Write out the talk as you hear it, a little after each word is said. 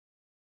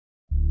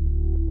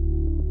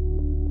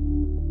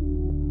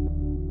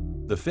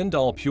The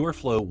Fendall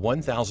PureFlow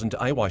 1000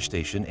 Eyewash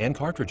station and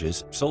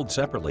cartridges, sold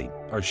separately,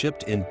 are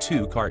shipped in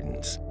 2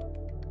 cartons.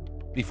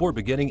 Before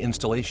beginning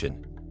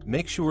installation,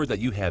 make sure that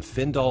you have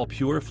Fendall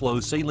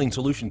PureFlow saline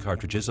solution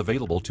cartridges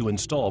available to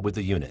install with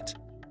the unit.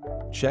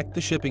 Check the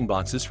shipping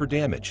boxes for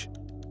damage.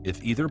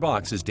 If either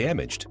box is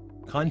damaged,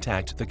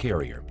 contact the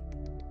carrier.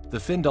 The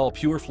Fendall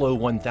PureFlow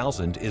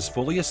 1000 is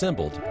fully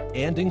assembled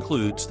and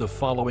includes the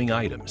following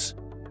items: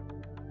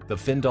 the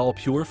Fendall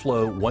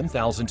PureFlow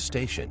 1000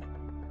 station,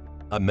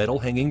 a metal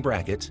hanging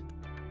bracket,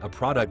 a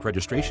product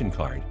registration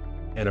card,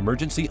 an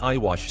emergency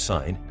eyewash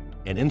sign,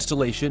 an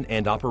installation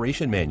and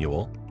operation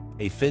manual,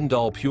 a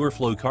Fendall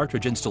PureFlow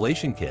cartridge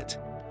installation kit.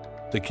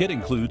 The kit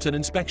includes an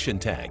inspection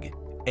tag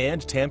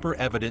and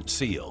tamper-evident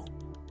seal.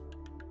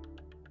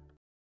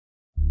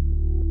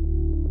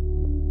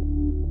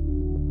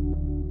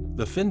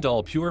 The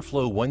Fendall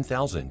PureFlow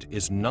 1000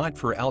 is not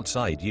for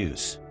outside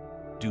use.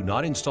 Do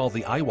not install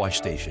the eyewash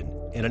station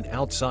in an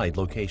outside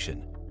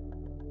location.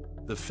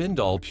 The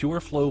Fendall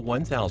PureFlow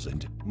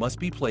 1000 must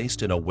be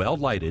placed in a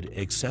well-lighted,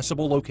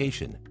 accessible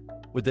location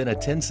within a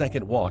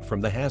 10-second walk from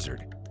the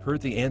hazard, per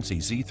the ANSI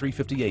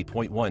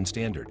Z358.1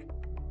 standard.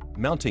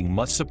 Mounting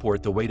must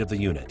support the weight of the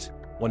unit,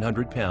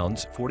 100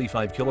 pounds,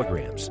 45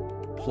 kilograms,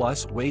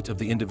 plus weight of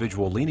the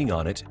individual leaning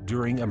on it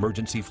during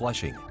emergency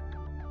flushing.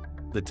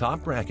 The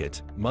top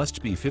bracket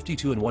must be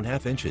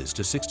 52.5 inches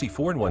to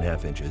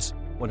 64.5 inches,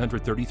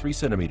 133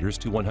 centimeters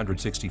to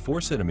 164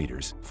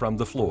 centimeters from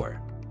the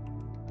floor.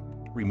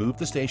 Remove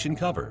the station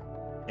cover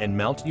and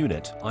mount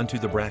unit onto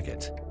the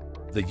bracket.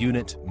 The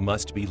unit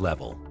must be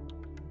level.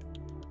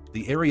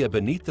 The area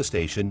beneath the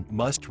station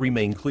must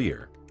remain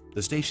clear.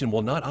 The station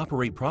will not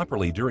operate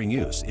properly during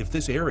use if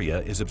this area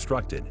is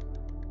obstructed.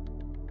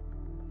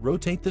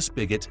 Rotate the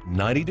spigot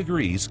 90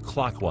 degrees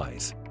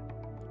clockwise.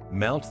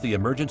 Mount the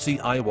emergency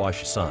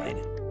eyewash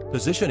sign,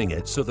 positioning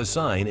it so the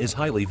sign is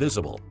highly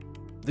visible.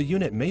 The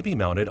unit may be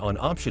mounted on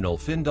optional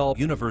Fendall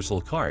universal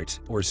cart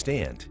or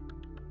stand.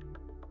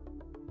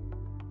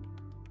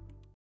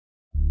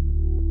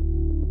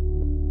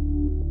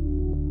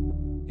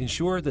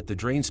 Ensure that the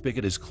drain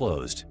spigot is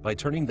closed by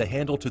turning the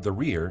handle to the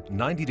rear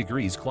 90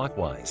 degrees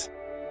clockwise.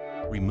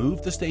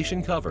 Remove the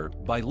station cover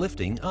by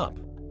lifting up.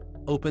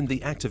 Open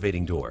the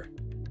activating door.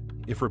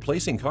 If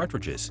replacing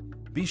cartridges,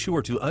 be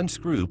sure to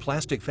unscrew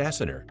plastic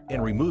fastener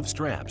and remove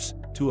straps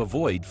to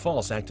avoid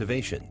false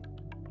activation.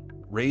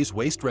 Raise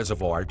waste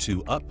reservoir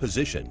to up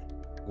position.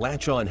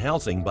 Latch on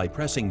housing by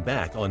pressing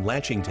back on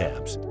latching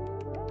tabs.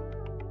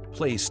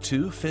 Place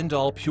 2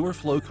 Fendall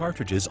PureFlow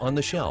cartridges on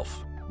the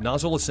shelf.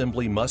 Nozzle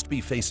assembly must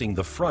be facing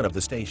the front of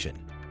the station.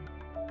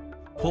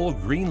 Pull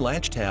green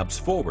latch tabs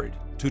forward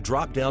to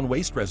drop down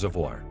waste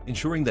reservoir,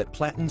 ensuring that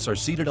platens are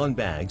seated on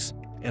bags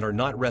and are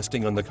not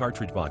resting on the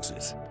cartridge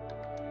boxes.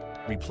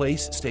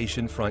 Replace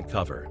station front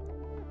cover.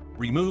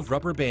 Remove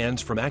rubber bands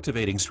from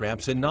activating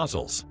straps and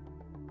nozzles.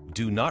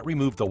 Do not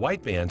remove the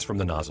white bands from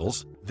the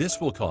nozzles.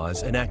 This will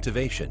cause an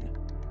activation.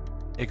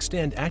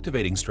 Extend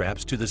activating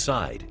straps to the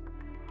side.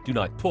 Do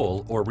not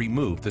pull or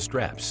remove the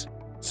straps.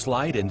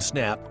 Slide and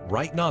snap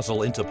right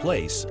nozzle into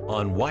place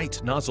on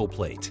white nozzle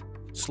plate.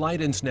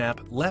 Slide and snap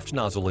left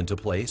nozzle into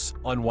place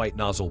on white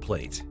nozzle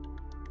plate.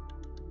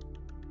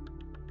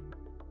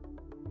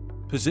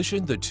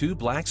 Position the 2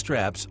 black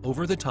straps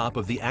over the top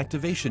of the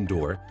activation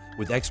door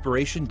with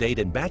expiration date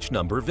and batch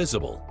number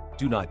visible.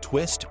 Do not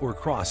twist or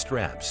cross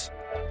straps.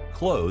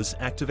 Close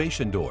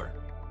activation door.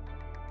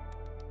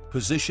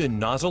 Position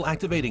nozzle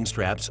activating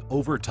straps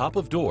over top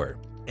of door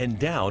and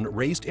down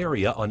raised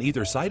area on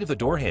either side of the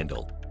door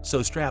handle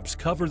so straps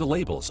cover the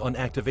labels on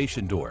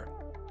activation door.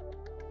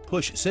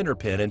 Push center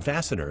pin and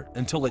fastener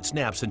until it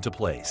snaps into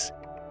place.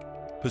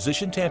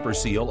 Position tamper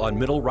seal on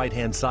middle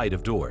right-hand side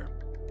of door.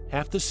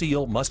 Half the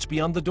seal must be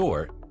on the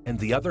door and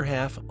the other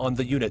half on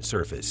the unit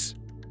surface.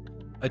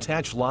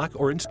 Attach lock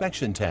or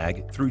inspection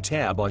tag through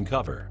tab on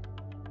cover.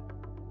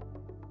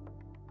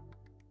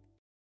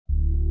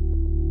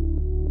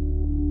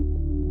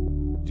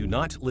 Do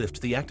not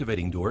lift the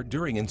activating door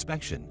during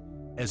inspection,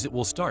 as it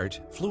will start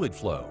fluid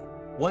flow.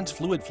 Once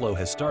fluid flow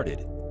has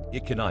started,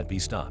 it cannot be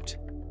stopped.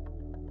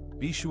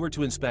 Be sure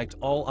to inspect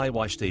all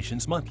eyewash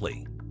stations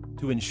monthly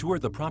to ensure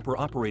the proper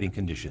operating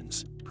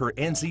conditions per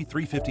ANSI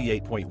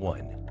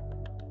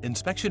 358.1.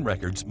 Inspection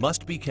records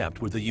must be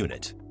kept with the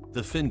unit.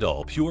 The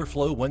Fendall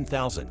PureFlow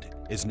 1000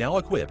 is now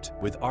equipped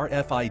with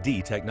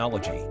RFID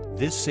technology.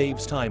 This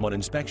saves time on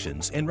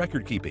inspections and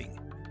record keeping.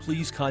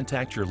 Please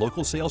contact your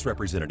local sales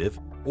representative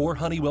or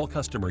Honeywell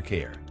customer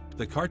care.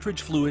 The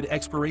cartridge fluid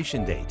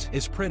expiration date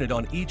is printed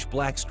on each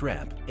black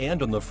strap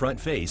and on the front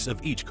face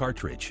of each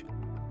cartridge.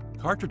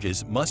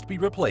 Cartridges must be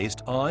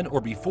replaced on or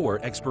before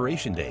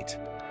expiration date.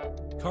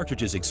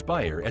 Cartridges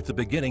expire at the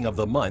beginning of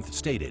the month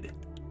stated.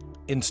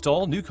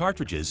 Install new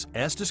cartridges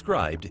as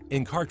described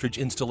in cartridge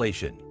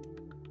installation.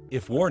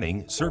 If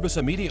warning, service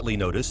immediately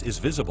notice is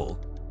visible,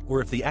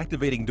 or if the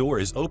activating door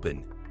is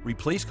open,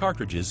 replace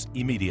cartridges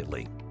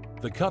immediately.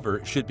 The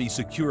cover should be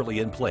securely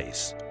in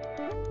place.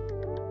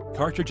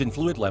 Cartridge and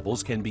fluid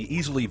levels can be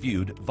easily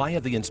viewed via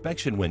the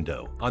inspection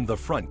window on the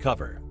front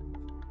cover.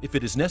 If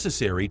it is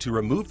necessary to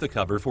remove the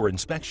cover for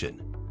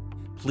inspection,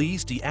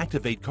 please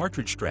deactivate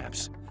cartridge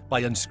straps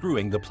by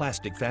unscrewing the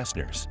plastic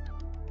fasteners.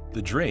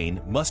 The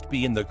drain must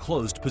be in the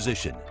closed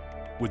position,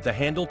 with the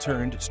handle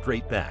turned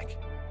straight back.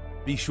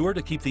 Be sure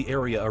to keep the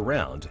area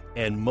around,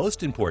 and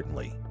most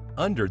importantly,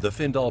 under the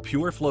Fendall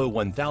Pure Flow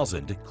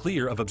 1000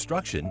 clear of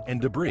obstruction and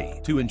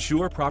debris to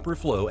ensure proper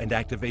flow and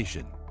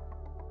activation.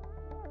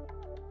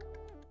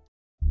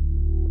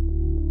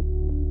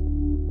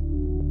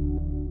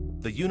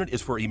 The unit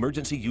is for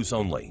emergency use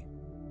only.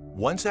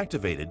 Once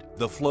activated,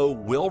 the flow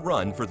will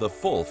run for the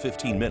full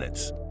 15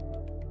 minutes.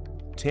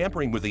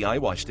 Tampering with the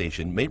eyewash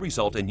station may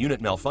result in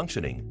unit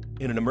malfunctioning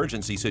in an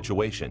emergency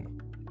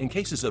situation. In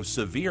cases of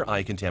severe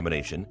eye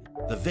contamination,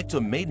 the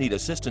victim may need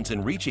assistance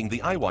in reaching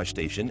the eyewash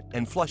station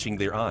and flushing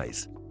their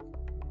eyes.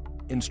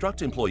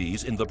 Instruct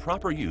employees in the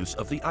proper use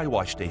of the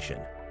eyewash station.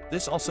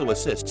 This also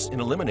assists in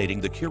eliminating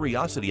the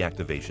curiosity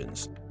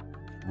activations.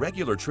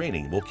 Regular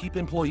training will keep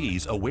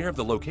employees aware of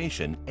the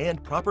location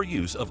and proper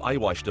use of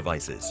eyewash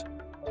devices.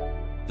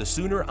 The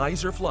sooner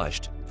eyes are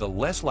flushed, the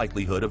less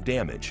likelihood of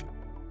damage.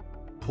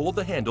 Pull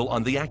the handle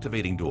on the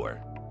activating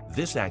door.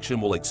 This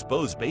action will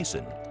expose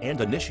basin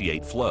and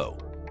initiate flow.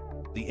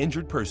 The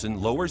injured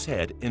person lowers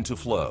head into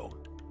flow.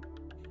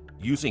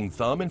 Using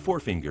thumb and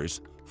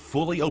forefingers,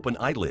 fully open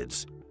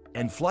eyelids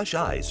and flush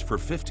eyes for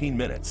 15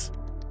 minutes.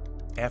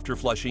 After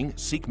flushing,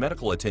 seek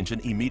medical attention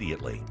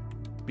immediately.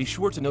 Be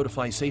sure to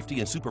notify safety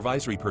and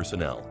supervisory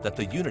personnel that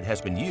the unit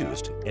has been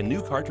used and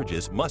new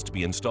cartridges must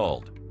be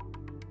installed.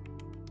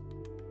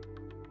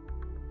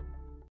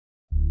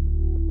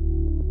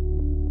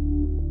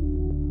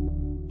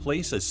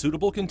 Place a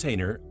suitable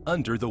container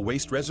under the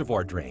waste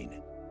reservoir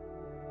drain.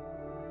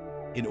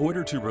 In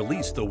order to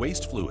release the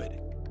waste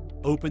fluid,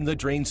 open the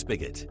drain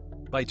spigot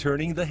by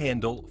turning the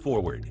handle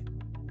forward.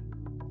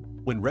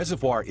 When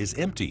reservoir is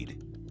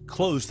emptied,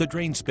 close the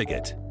drain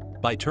spigot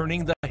by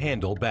turning the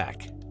handle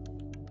back.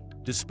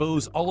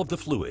 Dispose all of the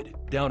fluid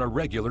down a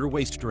regular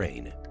waste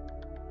drain.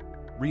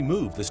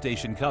 Remove the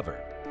station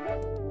cover.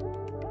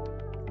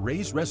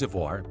 Raise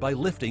reservoir by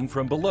lifting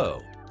from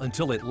below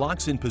until it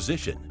locks in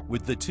position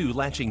with the two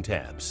latching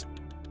tabs.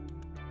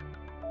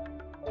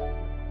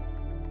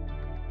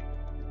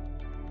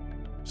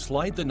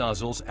 Slide the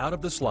nozzles out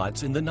of the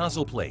slots in the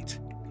nozzle plate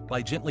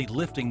by gently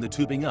lifting the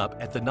tubing up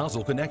at the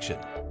nozzle connection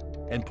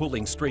and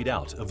pulling straight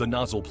out of the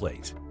nozzle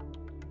plate.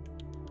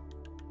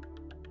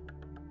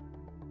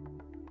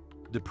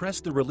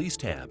 Depress the release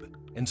tab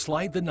and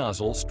slide the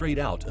nozzle straight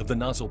out of the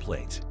nozzle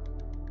plate.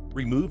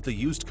 Remove the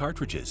used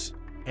cartridges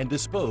and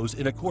dispose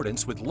in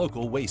accordance with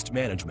local waste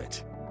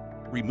management.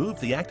 Remove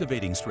the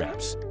activating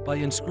straps by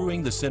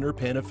unscrewing the center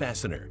pin of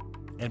fastener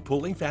and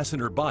pulling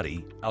fastener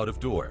body out of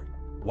door.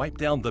 Wipe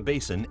down the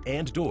basin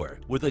and door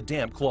with a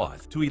damp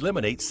cloth to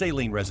eliminate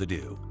saline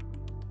residue.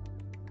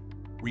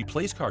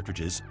 Replace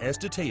cartridges as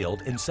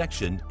detailed in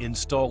section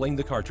Installing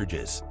the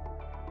cartridges.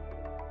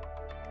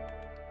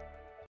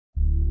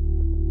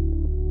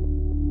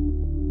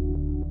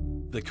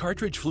 The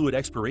cartridge fluid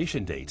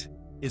expiration date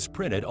is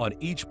printed on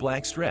each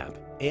black strap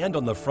and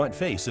on the front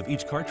face of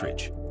each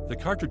cartridge. The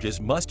cartridges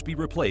must be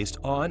replaced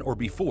on or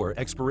before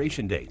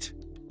expiration date.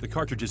 The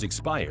cartridges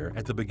expire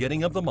at the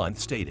beginning of the month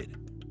stated.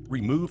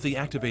 Remove the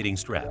activating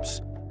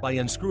straps by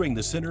unscrewing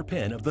the center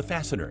pin of the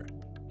fastener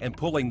and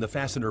pulling the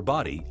fastener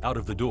body out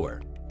of the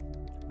door.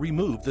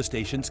 Remove the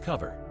station's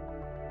cover.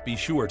 Be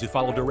sure to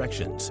follow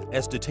directions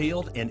as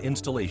detailed in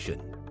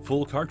installation.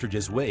 Full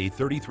cartridges weigh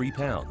 33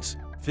 pounds,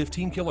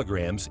 15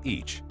 kilograms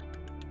each.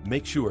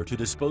 Make sure to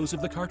dispose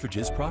of the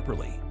cartridges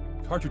properly.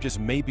 Cartridges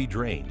may be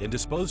drained and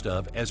disposed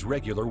of as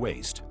regular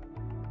waste.